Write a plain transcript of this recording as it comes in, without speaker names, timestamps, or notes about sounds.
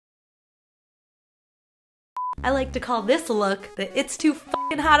I like to call this look the "it's too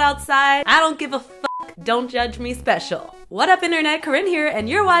fucking hot outside, I don't give a fuck, don't judge me" special. What up internet, Corinne here, and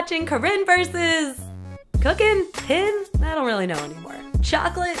you're watching Corinne versus... Cooking? Pin? I don't really know anymore.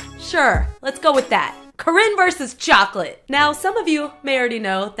 Chocolate? Sure, let's go with that. Corinne versus chocolate. Now, some of you may already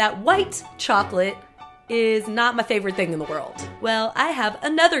know that white chocolate is not my favorite thing in the world. Well, I have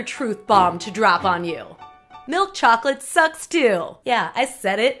another truth bomb to drop on you. Milk chocolate sucks too. Yeah, I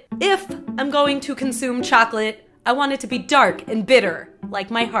said it. If I'm going to consume chocolate, I want it to be dark and bitter,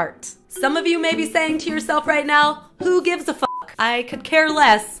 like my heart. Some of you may be saying to yourself right now, who gives a fuck? I could care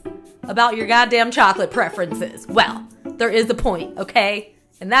less about your goddamn chocolate preferences. Well, there is a point, okay?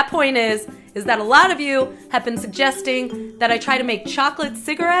 And that point is that a lot of you have been suggesting that I try to make chocolate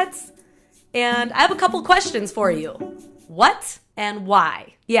cigarettes, and I have a couple questions for you. What and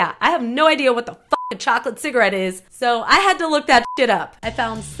why? Yeah, I have no idea what the fuck a chocolate cigarette is, so I had to look that shit up. I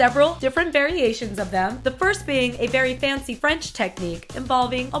found several different variations of them, the first being a very fancy French technique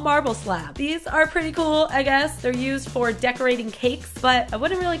involving a marble slab. These are pretty cool, I guess. They're used for decorating cakes, but I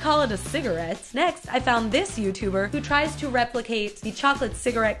wouldn't really call it a cigarette. Next, I found this YouTuber who tries to replicate the chocolate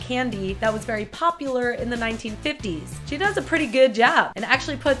cigarette candy that was very popular in the 1950s. She does a pretty good job and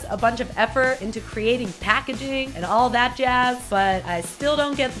actually puts a bunch of effort into creating packaging and all that jazz, but I still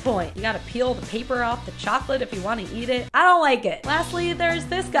don't get the point. You gotta peel the paper off the chocolate if you want to eat it. I don't like it. Lastly, there's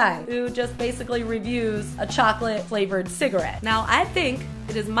this guy who just basically reviews a chocolate flavored cigarette. Now, I think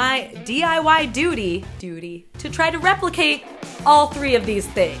it is my DIY duty to try to replicate all three of these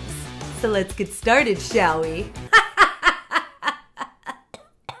things. So let's get started, shall we? That's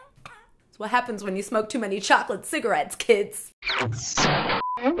what happens when you smoke too many chocolate cigarettes, kids.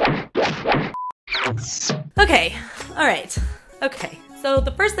 Okay, all right, okay. So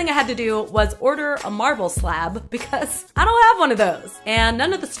the first thing I had to do was order a marble slab because I don't have one of those. And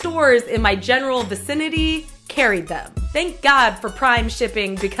none of the stores in my general vicinity carried them. Thank God for Prime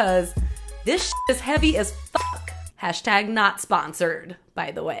shipping because this shit is heavy as fuck. Hashtag not sponsored, by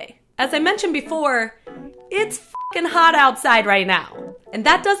the way. As I mentioned before, it's fucking hot outside right now. And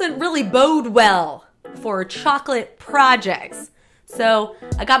that doesn't really bode well for chocolate projects. So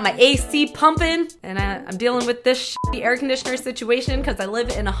I got my AC pumping and I'm dealing with this shitty air conditioner situation because I live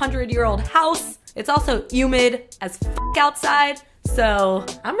in a 100-year-old house. It's also humid as fuck outside. So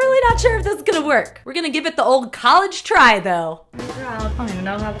I'm really not sure if this is gonna work. We're gonna give it the old college try though. I don't even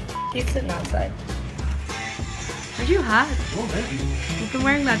know how the fuck he's sitting outside. Are you hot? Oh, maybe. You've been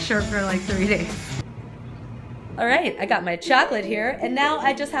wearing that shirt for like 3 days. All right, I got my chocolate here, and now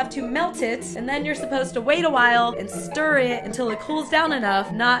I just have to melt it, and then you're supposed to wait a while and stir it until it cools down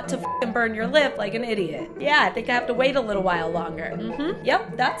enough not to fucking burn your lip like an idiot. Yeah, I think I have to wait a little while longer.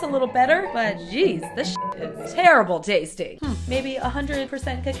 Yep, that's a little better, but geez, this shit is terrible tasting. Maybe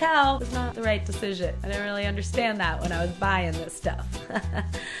 100% cacao was not the right decision. I didn't really understand that when I was buying this stuff.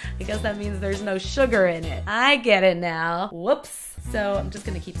 I guess that means there's no sugar in it. I get it now. Whoops. So I'm just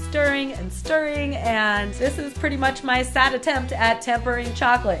gonna keep stirring and stirring, and this is pretty much my sad attempt at tempering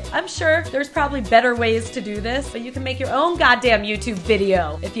chocolate. I'm sure there's probably better ways to do this, but you can make your own goddamn YouTube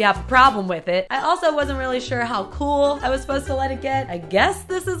video if you have a problem with it. I also wasn't really sure how cool I was supposed to let it get. I guess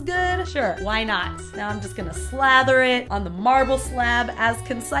this is good. Sure, why not? Now I'm just gonna slather it on the marble slab as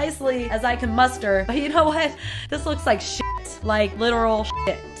concisely as I can muster. But you know what? This looks like shit, like literal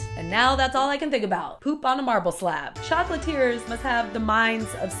shit. And now that's all I can think about. Poop on a marble slab. Chocolatiers must have the minds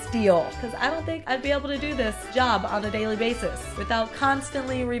of steel, because I don't think I'd be able to do this job on a daily basis without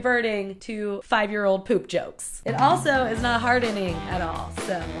constantly reverting to 5-year-old poop jokes. It also is not hardening at all,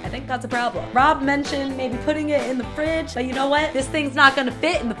 so I think that's a problem. Rob mentioned maybe putting it in the fridge, but you know what? This thing's not gonna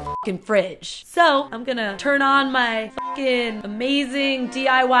fit in the fucking fridge. So I'm gonna turn on my fucking amazing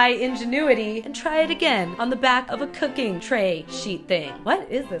DIY ingenuity and try it again on the back of a cooking tray sheet thing. What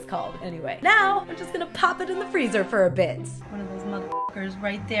is this called anyway? Now I'm just gonna pop it in the freezer for a bit. One of those motherfuckers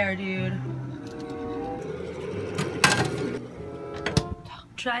right there, dude.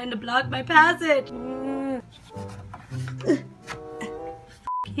 Trying to block my passage. F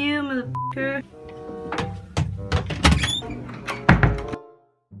you, motherfucker.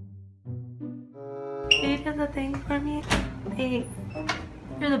 Can you do the thing for me? Thanks.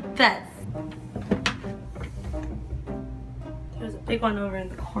 You're the best. There's a big one over in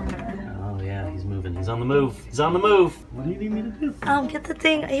the corner. Oh yeah, he's moving. He's on the move. He's on the move. What do you need me to do? Get the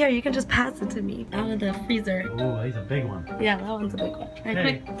thing. Here, you can just pass it to me. Out of the freezer. Oh, he's a big one. Yeah, that one's a big one. Right,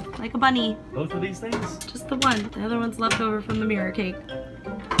 hey. Quick, like a bunny. Both of these things? Just the one. The other one's left over from the mirror cake.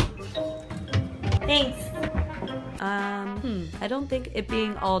 Thanks. I don't think it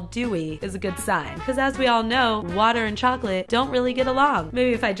being all dewy is a good sign, because as we all know, water and chocolate don't really get along.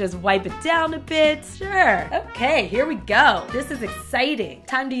 Maybe if I just wipe it down a bit. Sure. Okay, here we go. This is exciting.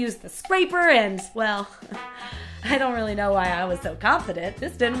 Time to use the scraper and, well, I don't really know why I was so confident.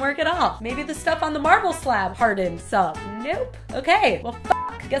 This didn't work at all. Maybe the stuff on the marble slab hardened some. Nope. Okay, well,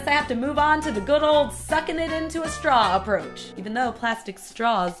 guess I have to move on to the good old sucking it into a straw approach. Even though plastic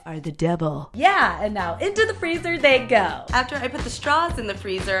straws are the devil. Yeah, and now into the freezer they go. After I put the straws in the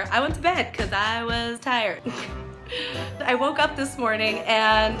freezer, I went to bed because I was tired. I woke up this morning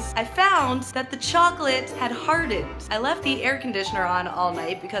and I found that the chocolate had hardened. I left the air conditioner on all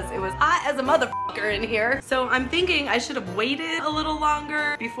night because it was hot as a motherfucker in here. So I'm thinking I should have waited a little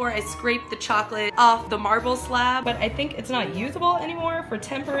longer before I scraped the chocolate off the marble slab, but I think it's not usable anymore for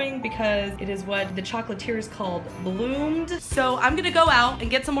tempering because it is what the chocolatiers called bloomed. So I'm gonna go out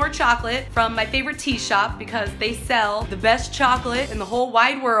and get some more chocolate from my favorite tea shop because they sell the best chocolate in the whole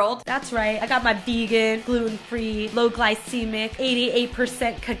wide world. That's right, I got my vegan, gluten-free, low glycemic,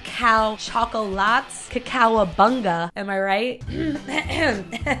 88% cacao chocolates, Cocoabunga. Am I right?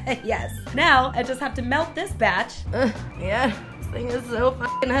 Yes. Now I just have to melt this batch. Yeah. Thing is so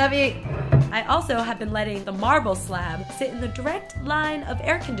fucking heavy. I also have been letting the marble slab sit in the direct line of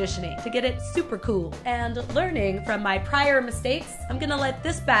air conditioning to get it super cool. And learning from my prior mistakes, I'm gonna let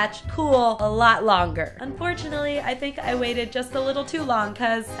this batch cool a lot longer. Unfortunately, I think I waited just a little too long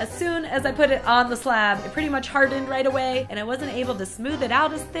because as soon as I put it on the slab, it pretty much hardened right away and I wasn't able to smooth it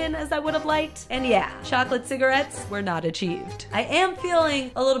out as thin as I would have liked. And yeah, chocolate cigarettes were not achieved. I am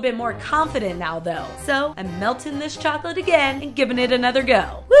feeling a little bit more confident now though. So I'm melting this chocolate again and giving it another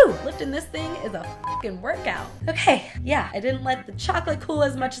go. Woo! Lifting this thing is a fucking workout. Okay, yeah, I didn't let the chocolate cool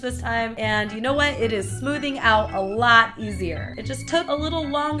as much this time, and you know what? It is smoothing out a lot easier. It just took a little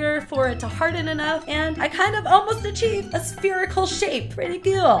longer for it to harden enough, and I kind of almost achieved a spherical shape. Pretty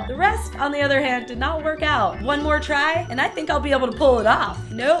cool. The rest, on the other hand, did not work out. One more try, and I think I'll be able to pull it off.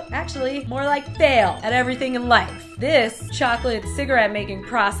 Nope, actually, more like fail at everything in life. This chocolate cigarette making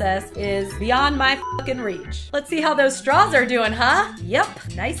process is beyond my fucking reach. Let's see how those straws are doing, huh?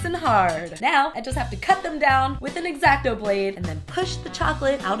 Yep, nice and hard. Now, I just have to cut them down with an X-Acto blade and then push the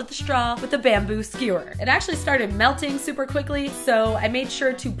chocolate out of the straw with a bamboo skewer. It actually started melting super quickly, so I made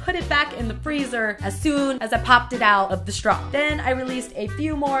sure to put it back in the freezer as soon as I popped it out of the straw. Then I released a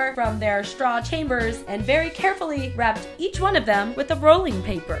few more from their straw chambers and very carefully wrapped each one of them with a rolling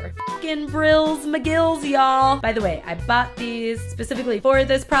paper. Fucking Brills McGills, y'all. By the way, I bought these specifically for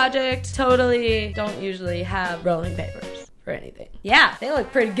this project. Totally don't usually have rolling papers for anything. Yeah, they look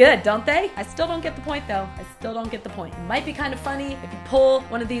pretty good, don't they? I still don't get the point though. I still don't get the point. It might be kind of funny if you pull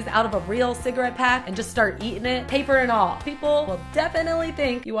one of these out of a real cigarette pack and just start eating it, paper and all. People will definitely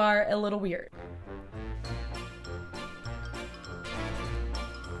think you are a little weird.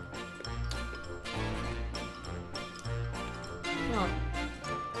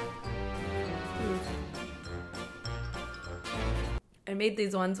 I made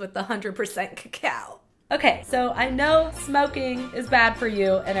these ones with the 100% cacao. Okay, so I know smoking is bad for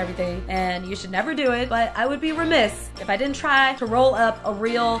you and everything, and you should never do it, but I would be remiss if I didn't try to roll up a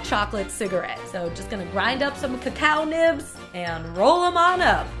real chocolate cigarette. So just gonna grind up some cacao nibs and roll them on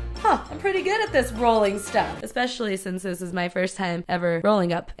up. Huh, I'm pretty good at this rolling stuff, especially since this is my first time ever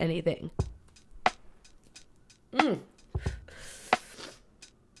rolling up anything. It's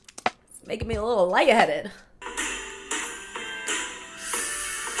making me a little lightheaded.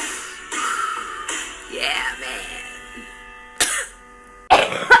 Yeah, man.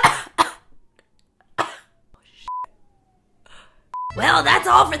 Well, that's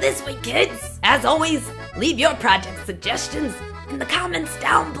all for this week, kids. As always, leave your project suggestions in the comments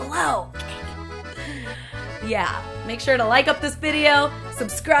down below. Yeah, make sure to like up this video,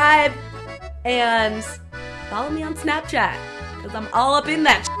 subscribe, and follow me on Snapchat, because I'm all up in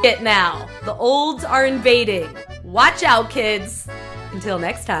that shit now. The olds are invading. Watch out, kids. Until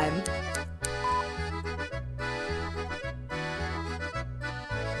next time.